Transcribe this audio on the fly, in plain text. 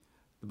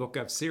book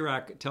of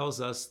Sirach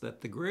tells us that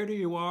the greater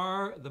you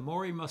are, the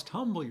more you must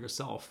humble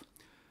yourself.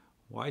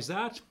 Why is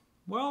that?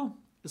 Well,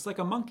 it's like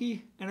a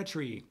monkey and a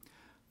tree.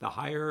 The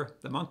higher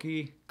the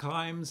monkey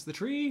climbs the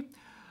tree,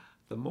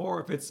 the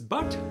more of its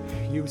butt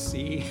you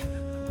see.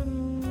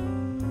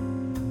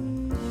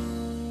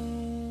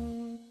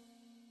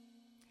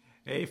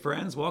 Hey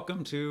friends,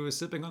 welcome to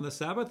Sipping on the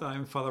Sabbath.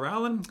 I'm Father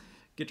Alan.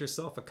 Get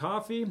yourself a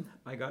coffee.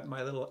 I got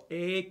my little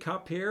A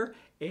cup here.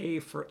 A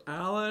for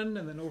Alan.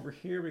 And then over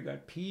here we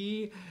got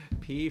P.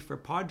 P for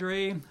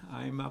Padre.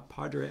 I'm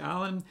Padre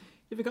Alan.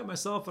 Even got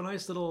myself a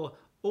nice little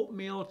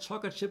oatmeal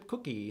chocolate chip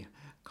cookie.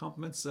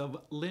 Compliments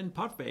of Lynn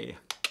Potway.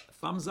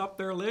 Thumbs up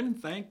there, Lynn.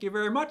 Thank you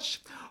very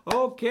much.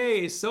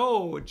 Okay,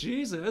 so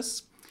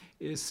Jesus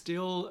is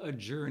still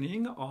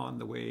journeying on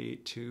the way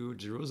to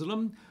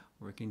Jerusalem.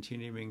 We're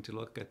continuing to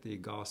look at the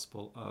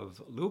Gospel of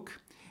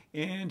Luke.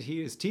 And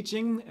he is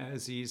teaching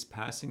as he's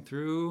passing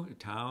through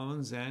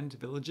towns and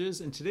villages.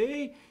 And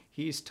today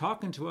he's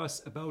talking to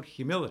us about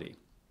humility.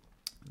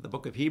 The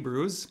book of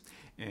Hebrews.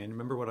 And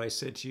remember what I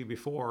said to you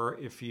before,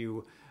 if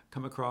you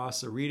come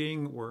across a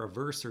reading where a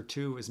verse or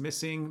two is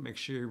missing, make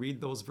sure you read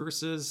those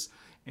verses.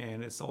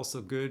 And it's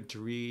also good to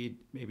read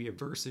maybe a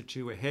verse or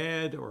two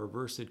ahead or a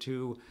verse or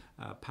two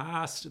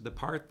past the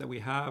part that we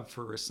have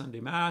for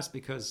Sunday Mass,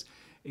 because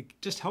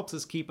it just helps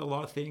us keep a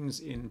lot of things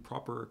in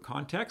proper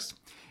context.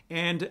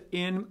 And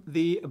in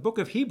the book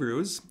of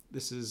Hebrews,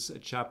 this is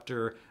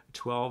chapter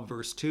 12,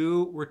 verse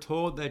 2, we're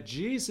told that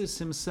Jesus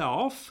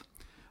himself,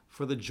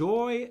 for the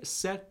joy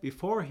set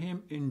before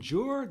him,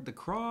 endured the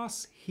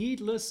cross,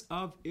 heedless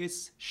of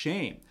its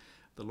shame.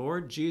 The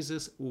Lord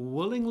Jesus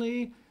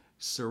willingly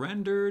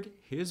surrendered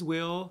his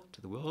will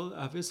to the will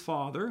of his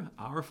Father,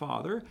 our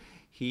Father.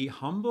 He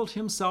humbled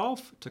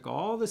himself, took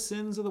all the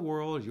sins of the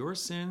world, your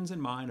sins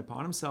and mine,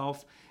 upon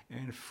himself,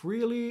 and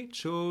freely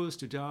chose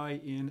to die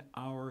in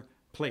our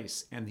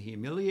place. And the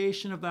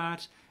humiliation of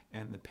that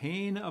and the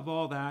pain of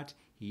all that,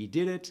 he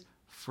did it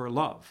for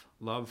love.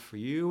 Love for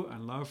you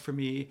and love for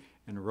me,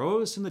 and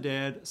rose from the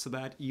dead so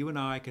that you and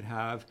I could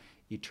have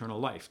eternal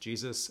life.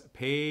 Jesus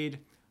paid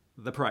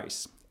the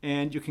price.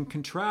 And you can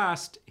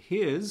contrast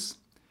his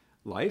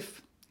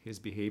life, his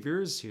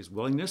behaviors, his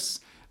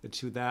willingness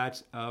to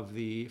that of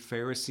the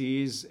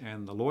Pharisees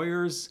and the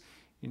lawyers.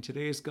 In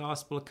today's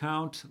gospel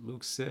account,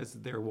 Luke says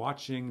that they're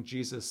watching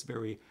Jesus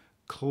very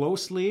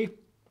closely.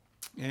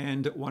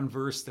 And one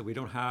verse that we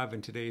don't have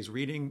in today's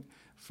reading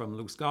from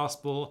Luke's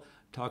gospel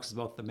talks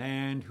about the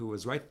man who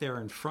was right there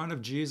in front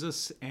of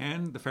Jesus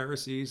and the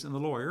Pharisees and the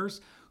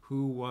lawyers,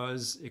 who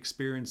was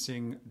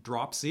experiencing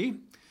dropsy.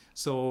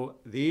 So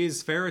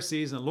these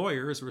Pharisees and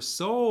lawyers were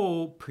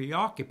so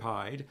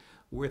preoccupied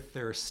with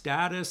their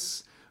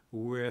status,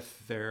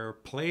 with their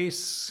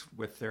place,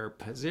 with their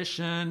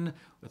position,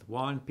 with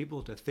wanting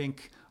people to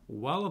think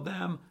well of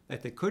them,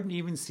 that they couldn't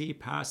even see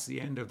past the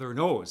end of their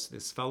nose.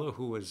 This fellow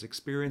who was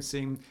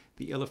experiencing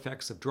the ill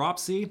effects of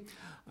dropsy,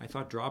 I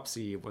thought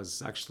dropsy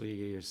was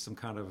actually some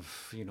kind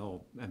of,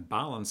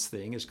 imbalance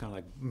thing. It's kind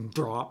of like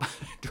drop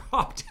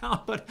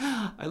down. But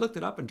I looked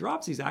it up, and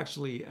dropsy is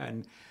actually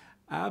an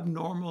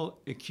abnormal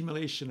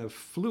accumulation of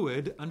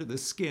fluid under the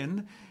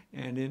skin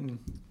and in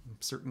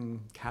certain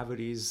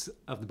cavities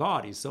of the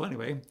body. So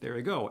anyway, there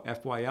you go.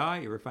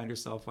 FYI, you ever find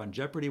yourself on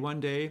Jeopardy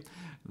one day,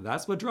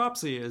 that's what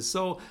dropsy is.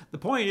 So the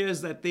point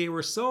is that they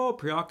were so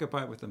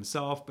preoccupied with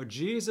themselves, but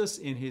Jesus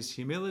in his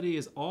humility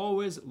is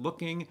always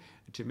looking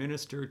to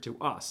minister to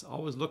us,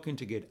 always looking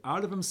to get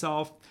out of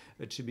himself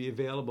to be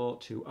available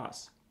to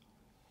us.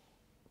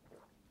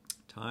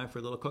 Time for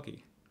a little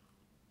cookie.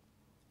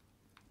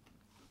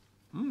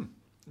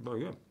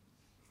 Very good.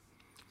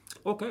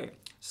 Okay,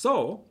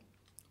 so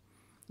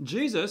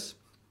Jesus,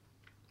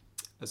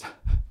 as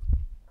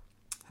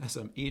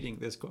I'm eating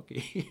this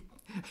cookie,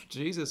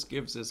 Jesus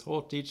gives his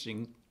whole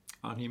teaching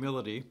on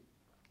humility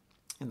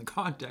in the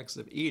context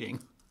of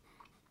eating,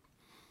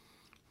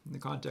 in the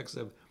context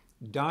of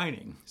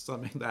dining,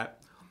 something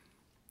that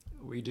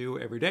we do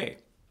every day.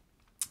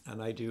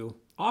 And I do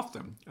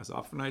often as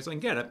I can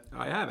get it,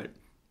 I have it.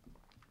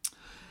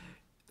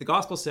 The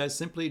gospel says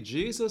simply,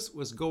 Jesus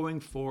was going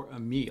for a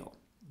meal.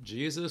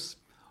 Jesus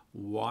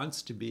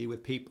wants to be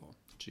with people.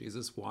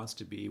 Jesus wants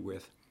to be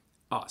with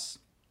us.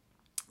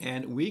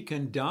 And we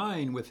can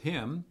dine with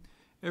him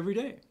every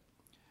day.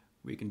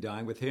 We can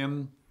dine with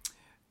him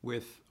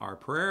with our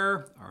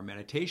prayer, our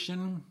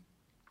meditation,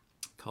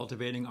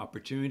 cultivating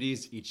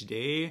opportunities each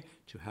day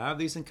to have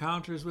these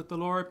encounters with the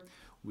Lord.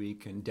 We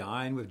can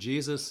dine with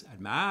Jesus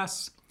at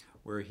Mass,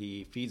 where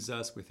he feeds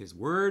us with his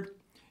word.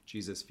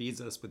 Jesus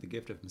feeds us with the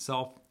gift of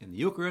himself in the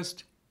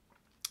Eucharist,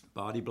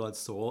 body, blood,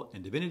 soul,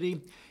 and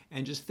divinity.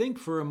 And just think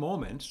for a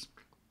moment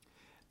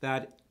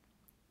that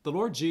the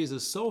Lord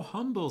Jesus so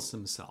humbles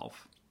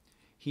himself,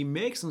 he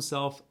makes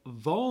himself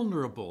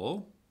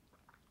vulnerable,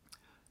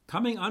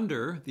 coming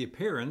under the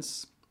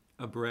appearance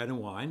of bread and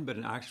wine, but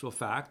in actual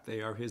fact,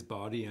 they are his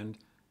body and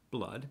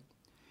blood.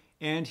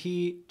 And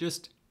he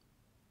just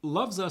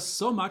loves us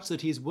so much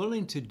that he's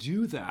willing to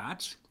do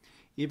that,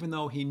 even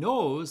though he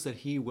knows that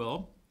he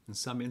will, in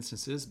some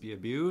instances, be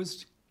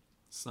abused,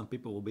 Some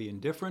people will be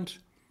indifferent.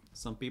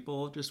 Some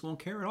people just won't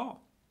care at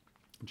all.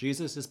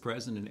 Jesus is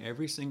present in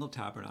every single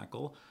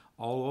tabernacle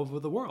all over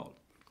the world.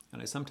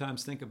 And I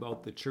sometimes think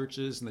about the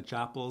churches and the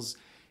chapels,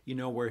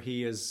 where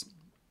he has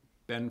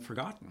been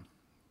forgotten.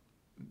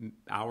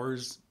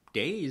 Hours,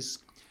 days,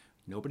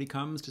 nobody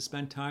comes to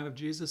spend time with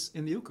Jesus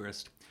in the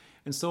Eucharist.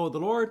 And so the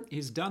Lord,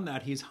 he's done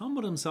that. He's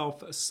humbled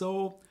himself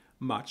so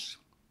much.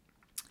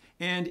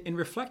 And in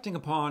reflecting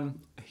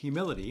upon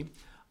humility,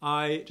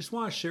 I just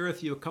want to share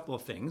with you a couple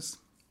of things.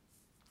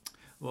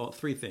 Well,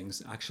 three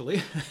things,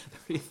 actually.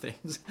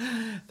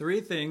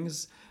 Three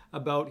things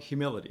about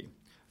humility.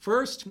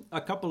 First,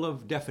 a couple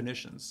of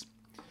definitions.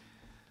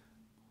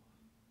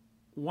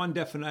 One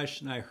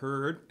definition I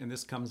heard, and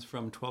this comes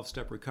from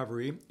 12-Step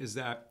Recovery, is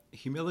that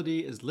humility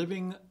is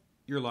living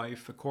your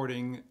life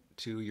according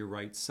to your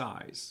right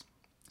size.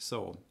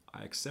 So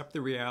I accept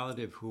the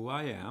reality of who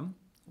I am,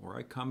 where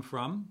I come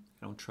from.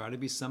 I don't try to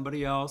be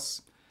somebody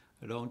else.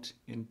 I don't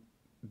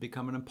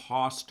become an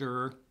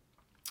imposter,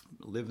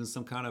 live in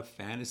some kind of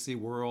fantasy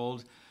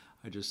world.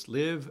 I just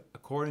live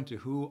according to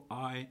who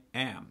I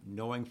am,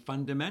 knowing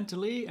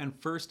fundamentally and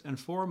first and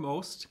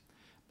foremost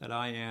that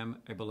I am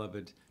a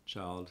beloved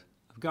child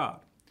of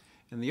God.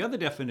 And the other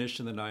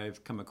definition that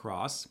I've come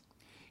across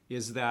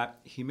is that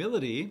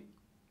humility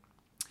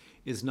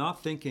is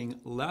not thinking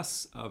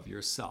less of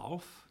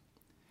yourself,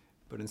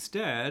 but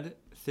instead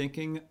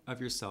thinking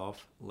of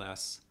yourself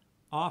less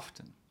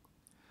often.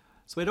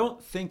 So I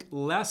don't think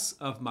less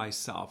of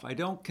myself. I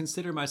don't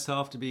consider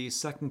myself to be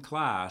second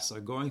class or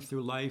going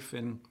through life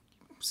in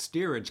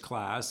steerage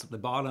class at the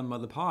bottom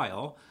of the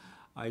pile.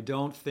 I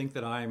don't think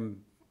that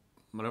I'm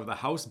whatever the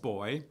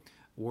houseboy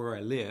where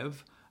I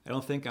live. I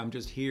don't think I'm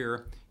just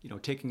here,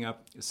 taking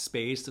up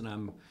space and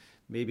I'm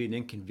maybe an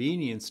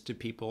inconvenience to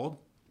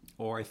people,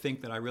 or I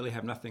think that I really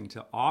have nothing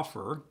to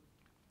offer,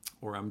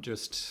 or I'm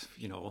just,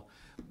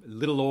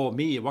 little old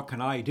me, what can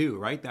I do,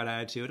 right? That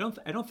attitude.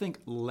 I don't think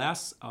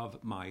less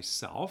of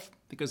myself,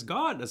 because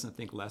God doesn't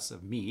think less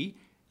of me,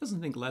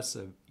 doesn't think less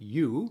of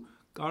you.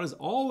 God is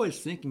always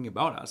thinking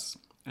about us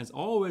and is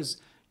always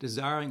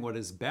desiring what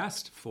is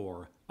best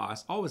for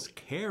us, always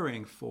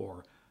caring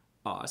for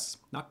us,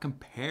 not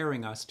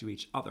comparing us to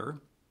each other.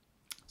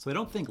 So I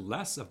don't think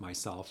less of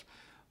myself,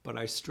 but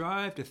I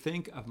strive to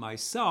think of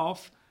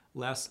myself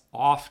less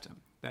often.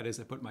 That is,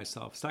 I put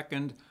myself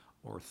second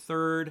or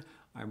third.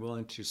 I'm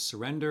willing to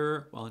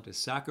surrender, willing to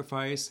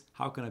sacrifice.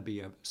 How can I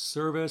be of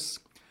service?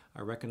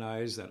 I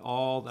recognize that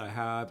all that I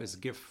have is a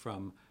gift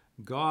from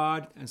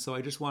God. And so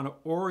I just want to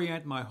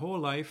orient my whole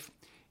life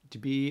to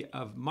be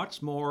of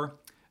much more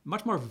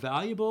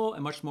valuable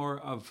and much more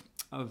of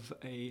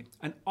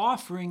an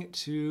offering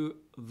to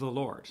the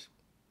Lord.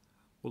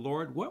 Well,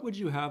 Lord, what would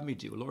you have me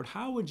do? Lord,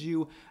 how would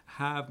you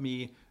have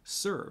me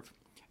serve?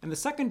 And the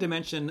second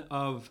dimension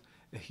of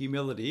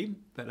humility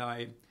that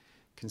I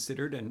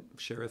considered and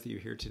share with you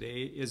here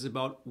today is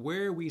about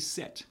where we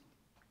sit.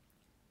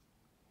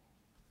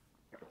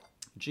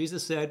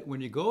 Jesus said,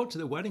 when you go to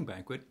the wedding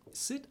banquet,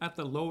 sit at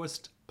the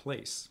lowest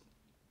place.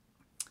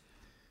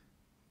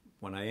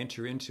 When I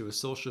enter into a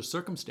social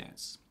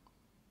circumstance,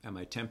 am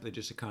I tempted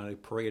just to kind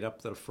of parade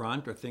up to the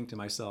front or think to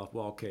myself,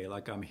 well, okay,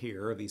 like I'm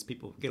here, these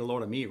people get a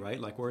load of me, right?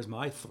 Like, where's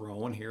my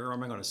throne here? Or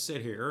am I going to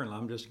sit here? And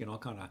I'm just,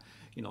 kind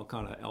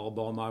of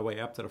elbow my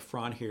way up to the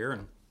front here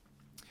and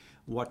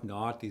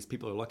whatnot. These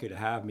people are lucky to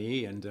have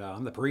me, and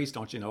I'm the priest,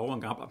 don't you know?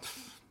 And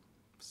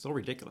so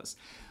ridiculous.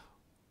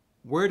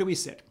 Where do we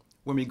sit?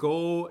 When we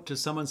go to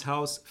someone's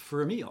house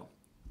for a meal,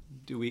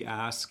 do we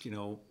ask,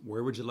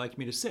 where would you like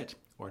me to sit?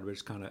 Or do we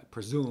just kind of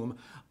presume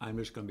I'm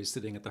just going to be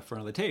sitting at the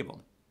front of the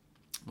table?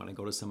 When I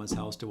go to someone's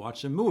house to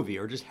watch a movie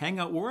or just hang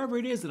out wherever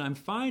it is that I'm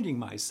finding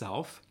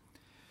myself,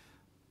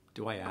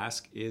 do I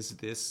ask, is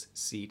this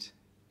seat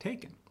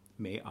taken?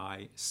 May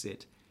I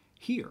sit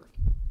here?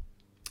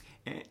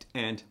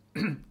 And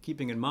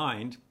keeping in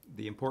mind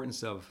the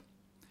importance of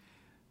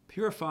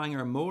purifying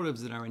our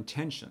motives and our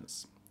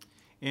intentions.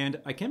 And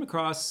I came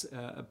across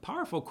a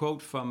powerful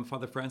quote from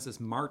Father Francis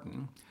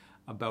Martin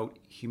about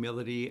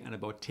humility and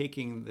about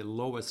taking the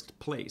lowest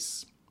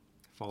place,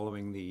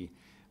 following the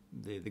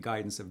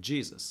guidance of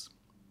Jesus.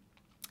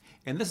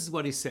 And this is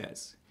what he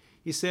says.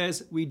 He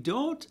says, we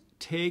don't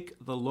take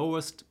the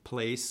lowest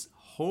place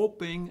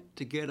hoping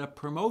to get a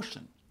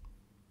promotion.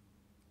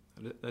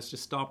 Let's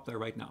just stop there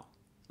right now.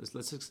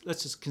 Let's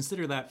just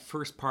consider that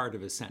first part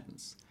of his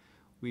sentence.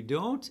 We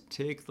don't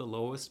take the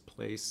lowest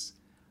place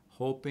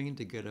hoping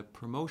to get a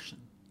promotion.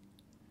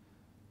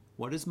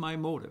 What is my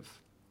motive?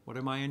 What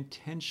are my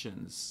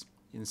intentions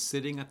in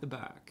sitting at the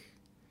back?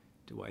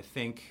 Do I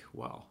think,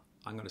 well,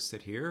 I'm going to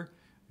sit here,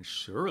 and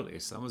surely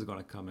someone's going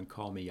to come and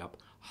call me up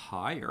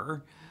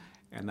higher,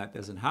 and that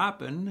doesn't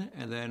happen,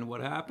 and then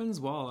what happens?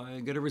 Well, I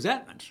get a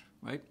resentment,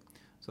 right?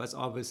 So that's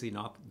obviously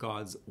not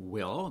God's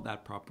will,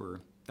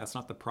 that's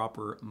not the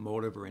proper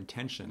motive or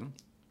intention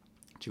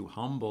to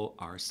humble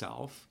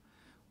ourselves.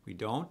 We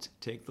don't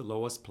take the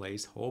lowest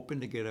place hoping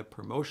to get a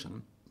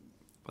promotion.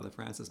 Father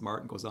Francis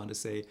Martin goes on to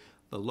say,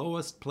 the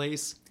lowest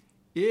place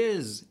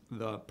is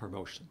the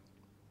promotion.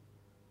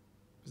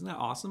 Isn't that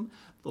awesome?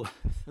 The,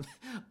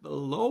 the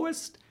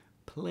lowest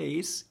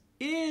place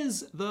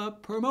is the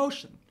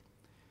promotion.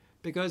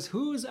 Because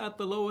who's at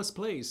the lowest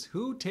place?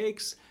 Who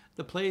takes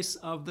the place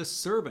of the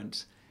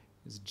servant?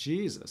 Is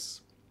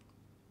Jesus.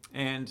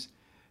 And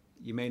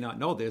you may not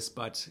know this,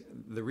 but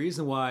the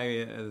reason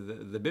why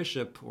the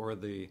bishop or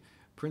the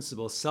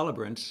principal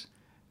celebrant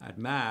at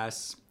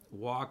Mass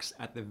walks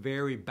at the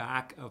very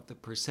back of the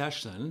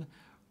procession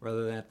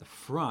rather than at the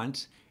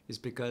front is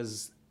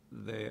because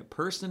the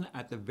person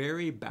at the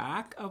very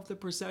back of the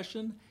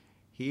procession,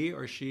 he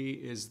or she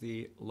is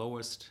the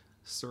lowest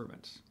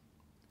servant.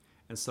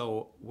 And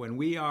so when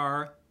we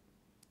are,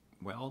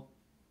 well,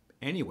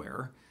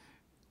 anywhere,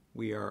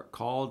 we are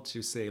called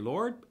to say,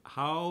 Lord,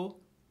 how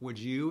would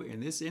you, in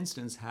this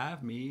instance,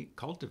 have me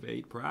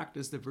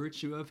practice the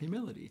virtue of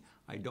humility?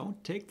 I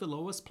don't take the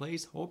lowest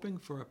place hoping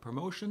for a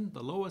promotion.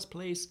 The lowest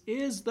place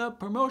is the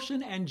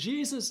promotion, and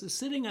Jesus is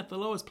sitting at the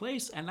lowest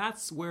place, and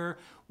that's where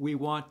we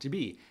want to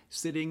be,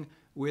 sitting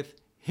with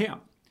him.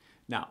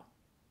 Now,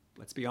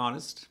 let's be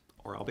honest,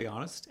 or I'll be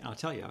honest, and I'll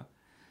tell you,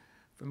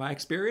 from my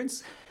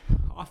experience,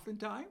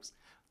 oftentimes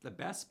the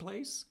best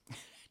place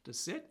to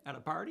sit at a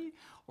party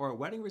or a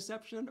wedding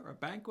reception or a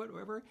banquet or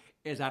whatever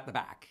is at the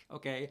back,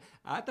 okay?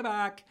 At the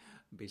back,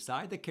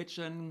 beside the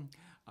kitchen,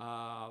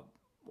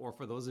 or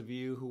for those of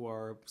you who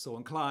are so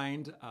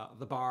inclined,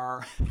 the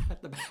bar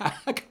at the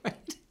back,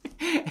 right?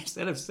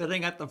 Instead of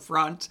sitting at the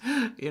front,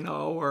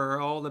 where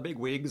all the big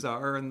wigs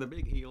are and the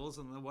big heels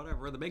and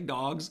the big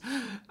dogs.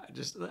 I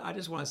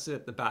just want to sit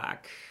at the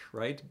back,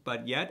 right?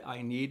 But yet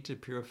I need to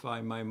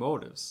purify my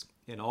motives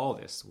in all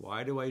this.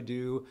 Why do I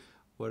do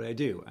what I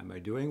do? Am I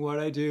doing what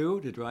I do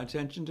to draw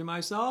attention to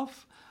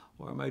myself?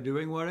 Or am I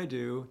doing what I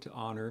do to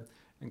honor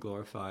and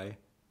glorify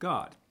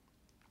God?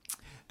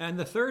 And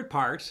the third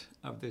part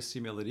of this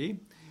humility,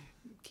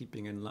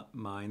 keeping in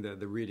mind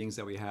the readings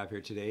that we have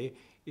here today,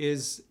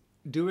 is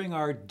doing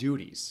our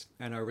duties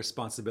and our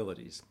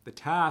responsibilities, the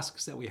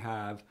tasks that we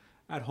have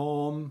at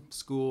home,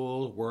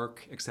 school,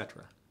 work,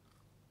 etc.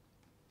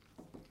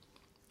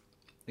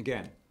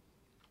 Again,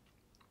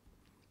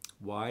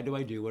 why do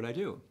I do what I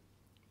do?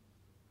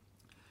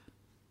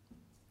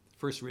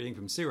 First reading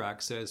from Sirach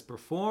says,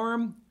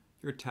 perform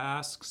your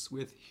tasks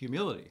with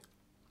humility.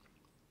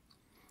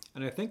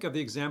 And I think of the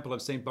example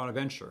of St.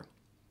 Bonaventure.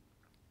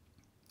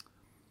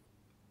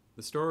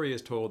 The story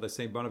is told that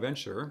St.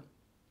 Bonaventure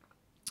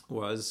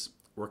was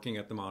working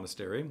at the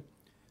monastery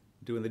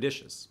doing the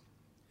dishes.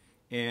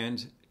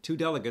 And 2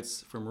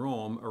 delegates from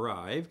Rome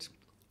arrived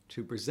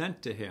to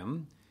present to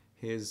him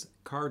his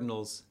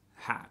cardinal's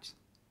hat.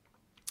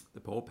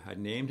 The Pope had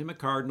named him a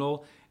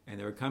cardinal, and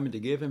they were coming to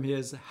give him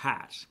his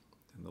hat.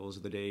 And those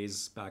are the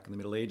days back in the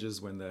Middle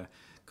Ages when the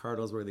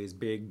cardinals wore these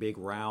big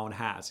round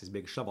hats, these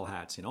big shovel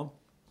hats,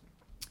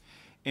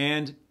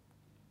 And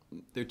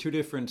there are 2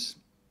 different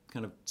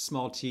kind of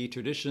small t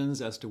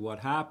traditions as to what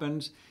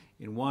happened.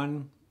 In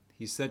one,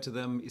 he said to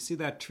them, you see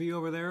that tree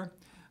over there?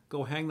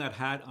 Go hang that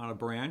hat on a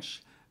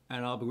branch,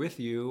 and I'll be with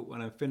you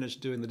when I'm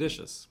finished doing the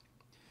dishes.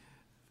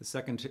 The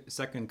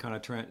second kind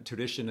of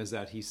tradition is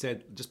that he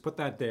said, just put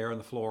that there on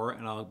the floor,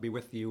 and I'll be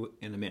with you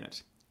in a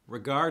minute.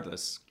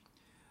 Regardless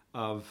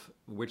of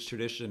which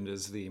tradition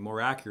is the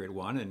more accurate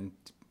one, and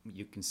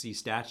you can see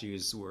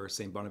statues where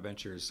St.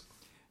 Bonaventure's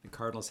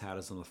cardinal's hat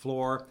is on the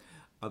floor,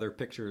 other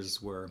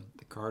pictures where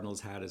the cardinal's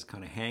hat is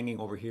kind of hanging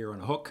over here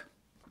on a hook.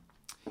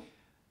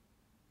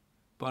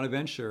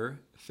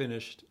 Bonaventure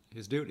finished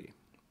his duty.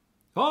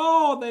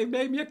 Oh, they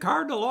made me a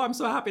cardinal. Oh, I'm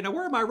so happy. Now,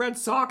 where are my red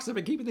socks? I've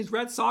been keeping these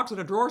red socks in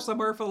a drawer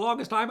somewhere for the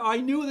longest time. I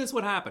knew this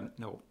would happen.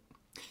 No.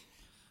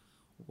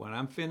 When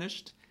I'm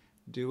finished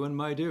doing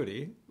my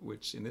duty,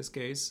 which in this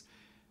case,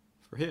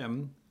 for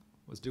him,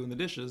 was doing the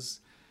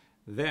dishes,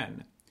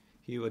 then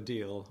he would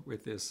deal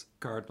with this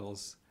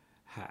cardinal's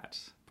hat.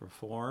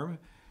 Perform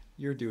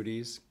your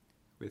duties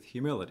with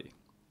humility.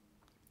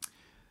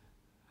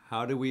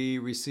 How do we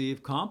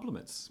receive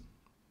compliments?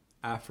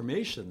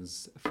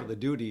 Affirmations for the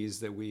duties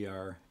that we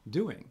are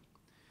doing.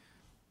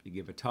 You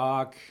give a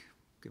talk,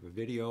 give a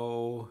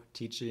video,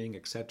 teaching,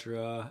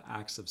 etc.,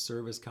 acts of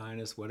service,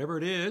 kindness, whatever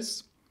it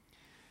is.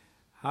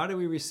 How do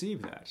we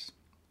receive that?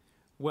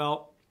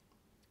 Well,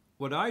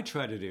 what I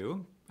try to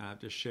do, I have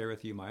to share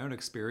with you my own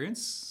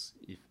experience.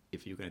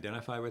 If you can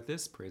identify with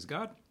this, praise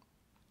God.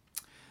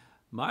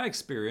 My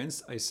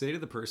experience, I say to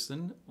the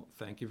person, well,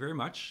 thank you very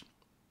much.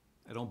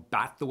 I don't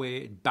bat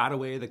away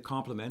the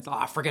compliments.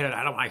 Oh, forget it.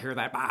 I don't want to hear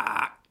that.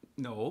 Bah.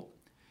 No.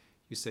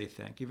 You say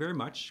thank you very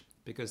much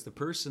because the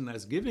person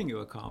that's giving you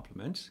a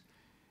compliment,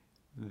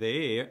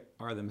 they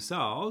are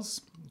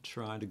themselves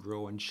trying to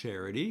grow in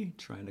charity,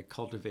 trying to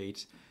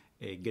cultivate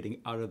a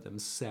getting out of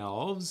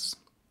themselves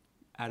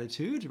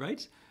attitude,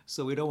 right?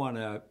 So we don't want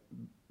to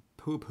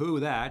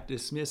poo-poo that,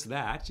 dismiss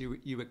that.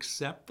 You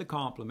accept the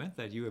compliment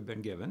that you have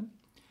been given.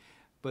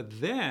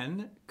 But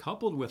then,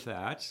 coupled with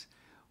that,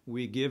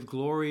 we give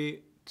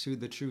glory to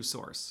the true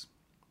source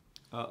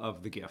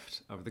of the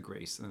gift, of the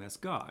grace, and that's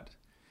God.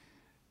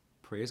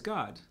 Praise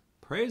God.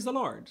 Praise the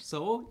Lord.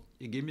 So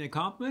you give me a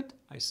compliment,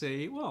 I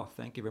say, well,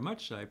 thank you very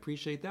much. I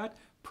appreciate that.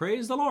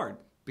 Praise the Lord.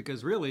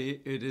 because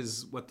really it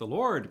is what the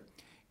Lord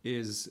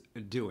is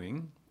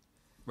doing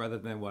rather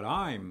than what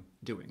I'm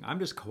doing. I'm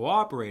just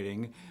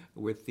cooperating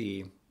with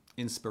the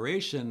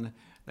inspiration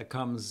that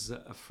comes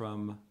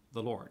from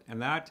the Lord.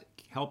 And that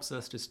helps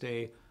us to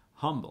stay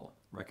humble,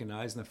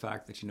 recognizing the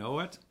fact that, you know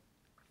what?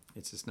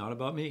 It's just not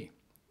about me.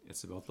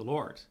 It's about the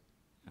Lord.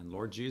 And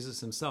Lord Jesus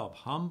himself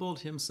humbled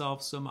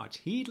himself so much,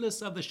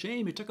 heedless of the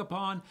shame he took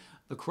upon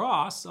the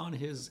cross on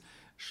his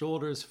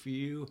shoulders for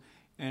you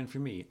and for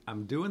me.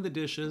 I'm doing the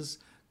dishes.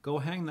 Go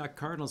hang that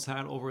cardinal's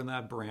hat over in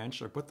that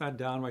branch, or put that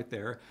down right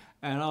there,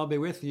 and I'll be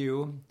with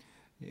you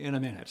in a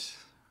minute.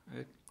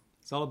 Right?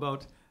 It's all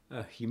about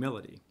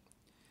humility.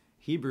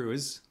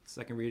 Hebrews,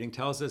 second reading,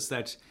 tells us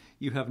that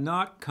you have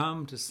not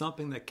come to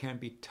something that can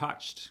be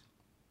touched.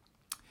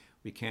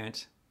 We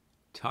can't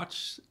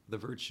touch the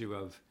virtue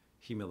of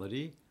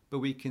humility, but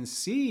we can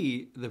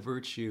see the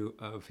virtue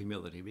of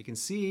humility. We can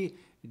see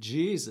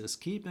Jesus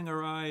keeping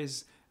our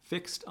eyes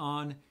fixed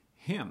on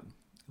him.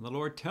 And the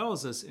Lord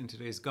tells us in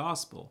today's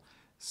gospel,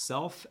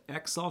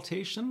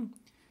 self-exaltation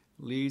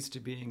leads to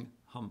being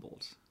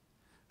humbled.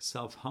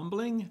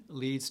 Self-humbling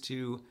leads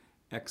to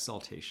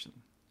exaltation.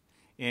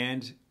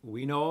 And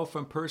we know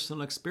from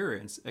personal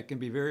experience, it can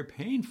be very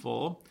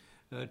painful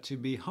to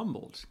be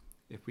humbled.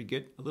 If we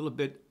get a little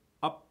bit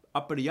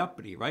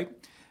uppity, right?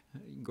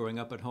 Growing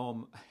up at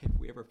home, if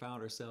we ever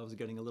found ourselves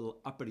getting a little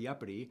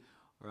uppity,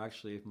 or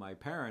actually if my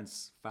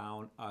parents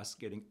found us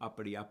getting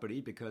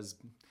uppity because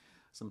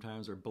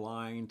sometimes we're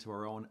blind to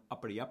our own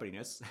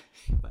uppityness,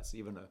 if that's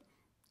even a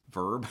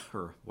verb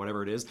or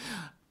whatever it is,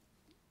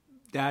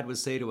 Dad would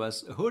say to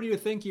us, "Who do you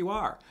think you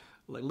are?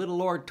 Like little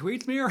Lord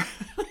Tweedsmuir?"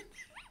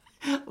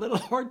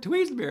 Little Lord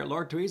Tweedsmuir.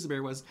 Lord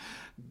Tweedsmuir was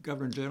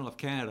Governor General of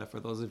Canada, for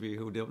those of you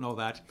who don't know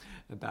that,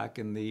 back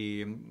in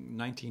the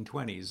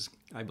 1920s,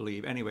 I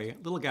believe. Anyway,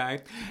 little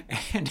guy.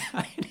 And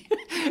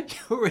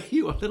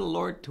you a little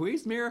Lord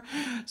Tweedsmuir?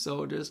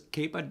 So just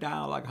keep it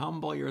down, like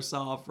humble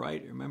yourself,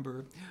 right?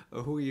 Remember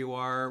who you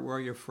are, where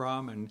you're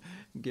from, and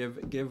give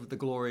the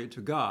glory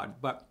to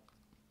God. But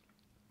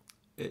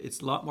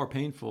it's a lot more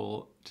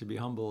painful to be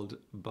humbled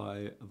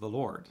by the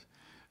Lord.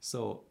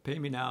 So pay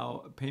me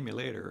now, pay me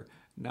later.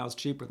 Now it's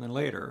cheaper than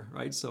later,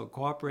 right? So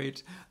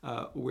cooperate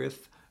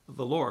with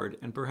the Lord.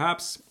 And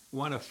perhaps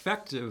one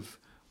effective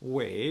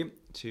way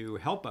to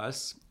help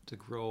us to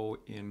grow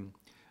in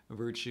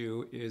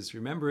virtue is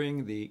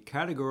remembering the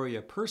category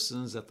of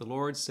persons that the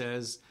Lord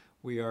says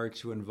we are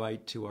to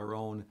invite to our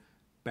own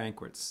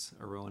banquets,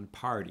 our own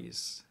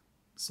parties,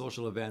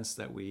 social events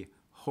that we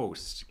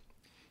host.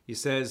 He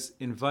says,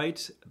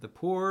 invite the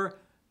poor,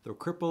 the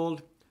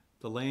crippled,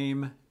 the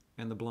lame,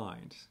 and the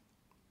blind.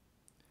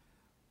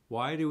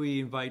 Why do we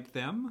invite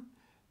them?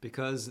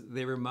 Because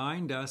they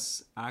remind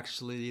us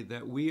actually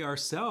that we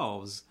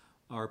ourselves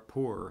are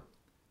poor,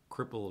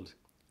 crippled,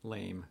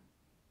 lame,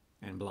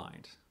 and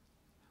blind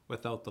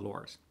without the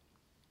Lord.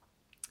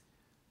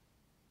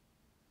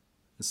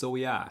 And so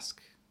we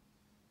ask,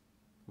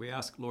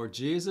 Lord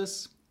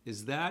Jesus,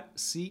 is that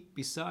seat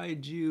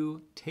beside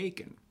you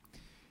taken?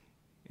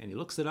 And he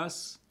looks at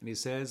us and he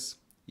says,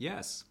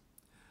 yes,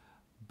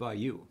 by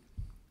you.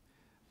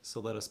 So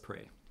let us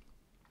pray.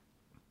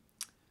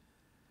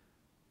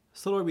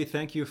 So Lord, we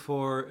thank you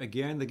for,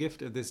 again, the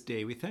gift of this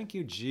day. We thank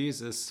you,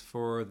 Jesus,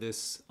 for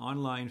this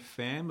online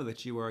family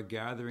that you are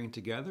gathering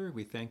together.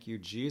 We thank you,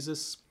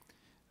 Jesus,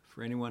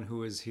 for anyone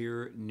who is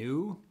here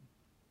new,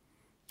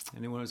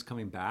 anyone who's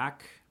coming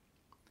back,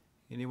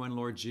 anyone,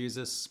 Lord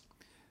Jesus,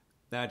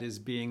 that is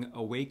being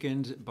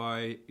awakened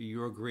by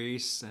your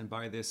grace and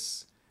by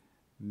this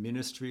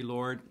ministry,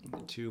 Lord,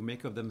 to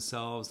make of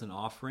themselves an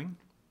offering.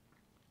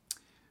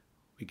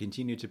 We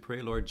continue to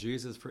pray, Lord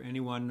Jesus, for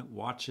anyone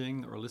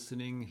watching or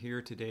listening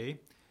here today,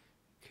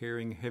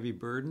 carrying heavy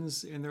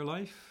burdens in their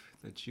life,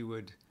 that you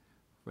would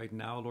right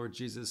now, Lord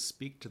Jesus,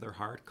 speak to their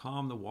heart,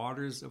 calm the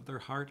waters of their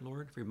heart,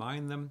 Lord.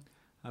 Remind them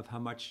of how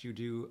much you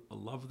do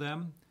love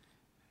them,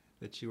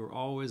 that you are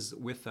always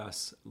with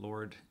us,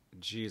 Lord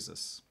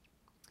Jesus.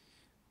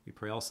 We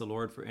pray also,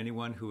 Lord, for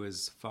anyone who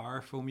is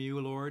far from you,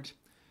 Lord,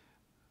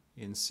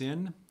 in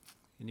sin,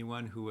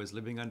 anyone who is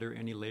living under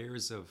any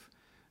layers of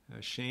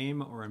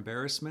shame or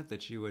embarrassment,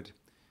 that you would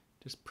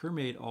just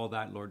permeate all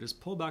that, Lord. Just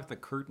pull back the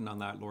curtain on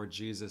that, Lord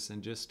Jesus,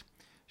 and just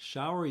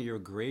shower your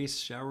grace,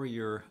 shower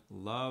your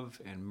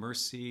love and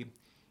mercy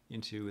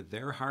into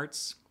their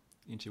hearts,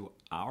 into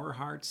our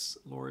hearts,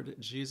 Lord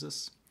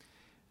Jesus.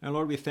 And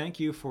Lord, we thank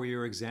you for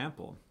your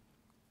example,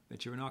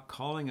 that you're not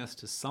calling us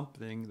to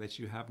something that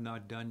you have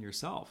not done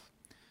yourself.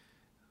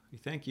 We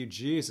thank you,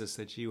 Jesus,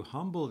 that you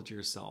humbled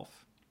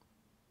yourself,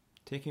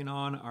 taking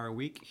on our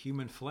weak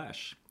human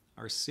flesh,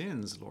 our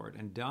sins, Lord,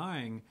 and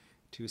dying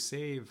to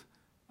save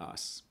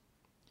us.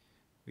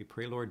 We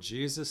pray, Lord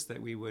Jesus,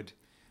 that we would,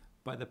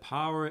 by the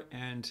power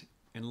and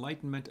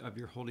enlightenment of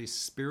your Holy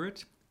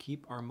Spirit,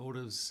 keep our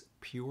motives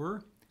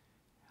pure.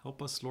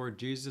 Help us, Lord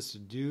Jesus, to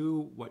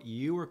do what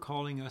you are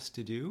calling us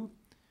to do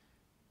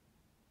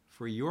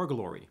for your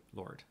glory,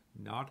 Lord,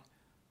 not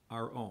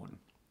our own.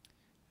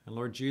 And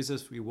Lord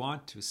Jesus, we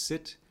want to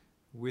sit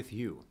with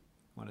you.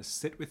 I want to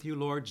sit with you,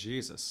 Lord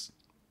Jesus,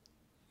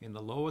 in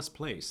the lowest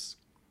place,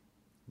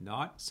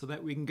 not so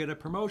that we can get a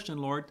promotion,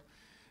 Lord,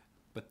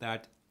 but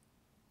that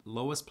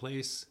lowest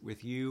place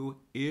with you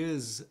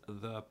is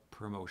the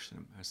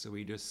promotion. So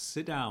we just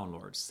sit down,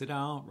 Lord. Sit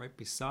down right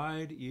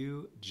beside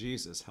you,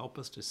 Jesus. Help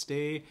us to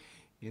stay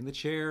in the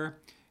chair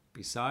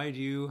beside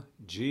you,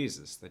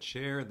 Jesus, the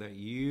chair that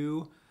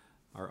you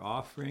are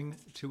offering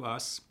to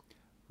us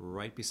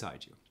right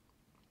beside you.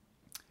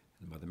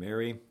 And Mother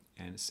Mary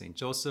and Saint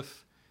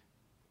Joseph,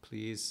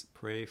 please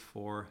pray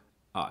for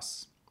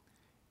us.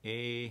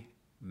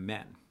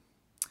 Amen.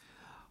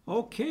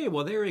 Okay,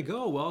 well, there you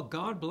go. Well,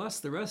 God bless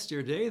the rest of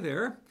your day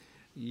there.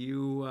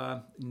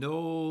 You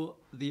know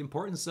the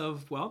importance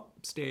of, well,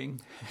 staying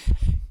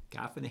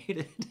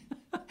caffeinated.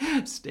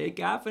 Stay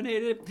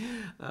caffeinated.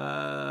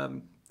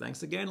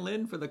 Thanks again,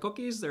 Lynn, for the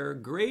cookies. They're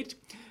great.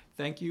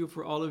 Thank you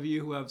for all of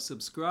you who have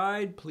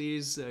subscribed.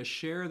 Please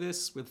share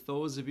this with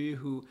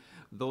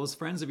those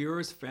friends of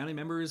yours, family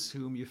members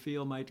whom you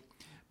feel might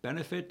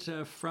benefit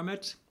from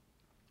it.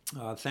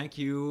 Thank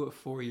you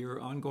for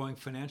your ongoing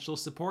financial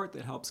support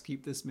that helps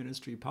keep this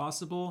ministry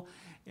possible,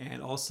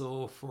 and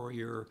also for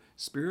your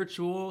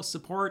spiritual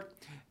support.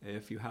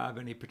 If you have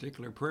any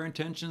particular prayer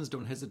intentions,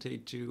 don't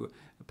hesitate to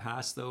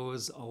pass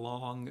those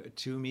along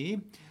to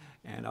me,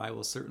 and I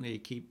will certainly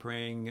keep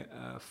praying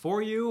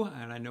for you,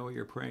 and I know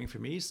you're praying for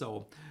me,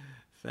 so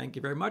thank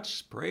you very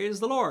much. Praise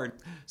the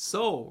Lord.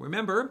 So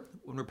remember,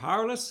 when we're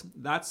powerless,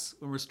 that's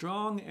when we're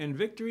strong, and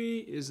victory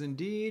is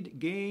indeed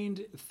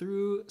gained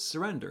through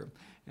surrender.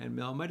 And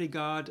may Almighty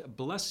God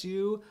bless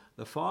you,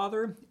 the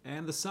Father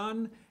and the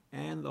Son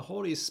and the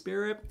Holy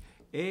Spirit.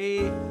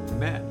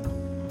 Amen.